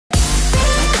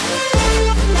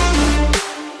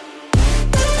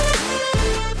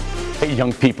Hey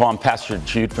young people, I'm Pastor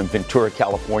Jude from Ventura,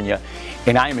 California,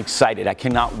 and I am excited. I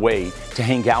cannot wait to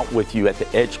hang out with you at the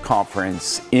EDGE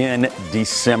conference in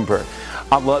December.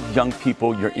 I love young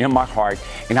people, you're in my heart,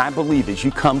 and I believe as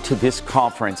you come to this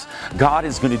conference, God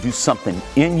is going to do something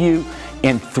in you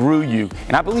and through you,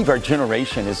 and I believe our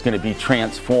generation is going to be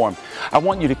transformed. I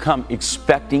want you to come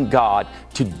expecting God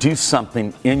to do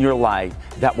something in your life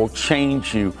that will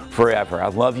change you forever. I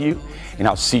love you, and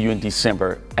I'll see you in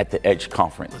December at the EDGE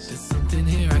conference.